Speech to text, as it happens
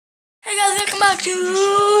Hey guys, welcome back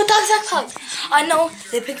to Toxic Pug. I know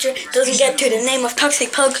the picture doesn't get to the name of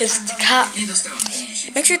Toxic Pug because it's a cat.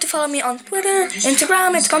 Make sure to follow me on Twitter,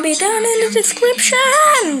 Instagram. It's gonna be down in the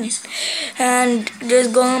description. And there's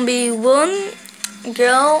gonna be one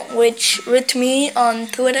girl which with me on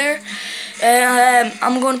Twitter.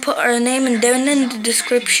 I'm gonna put her name down in the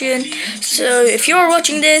description. So if you're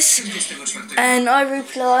watching this and I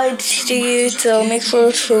replied to you, so make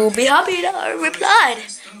sure to be happy that I replied.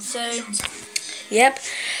 So yep,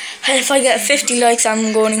 if I get 50 likes,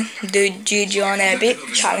 I'm going to do juju on a big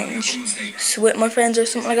challenge with my friends or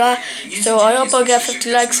something like that. So I hope I get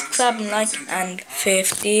 50 likes, subscribe and like, and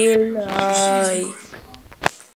 50 likes.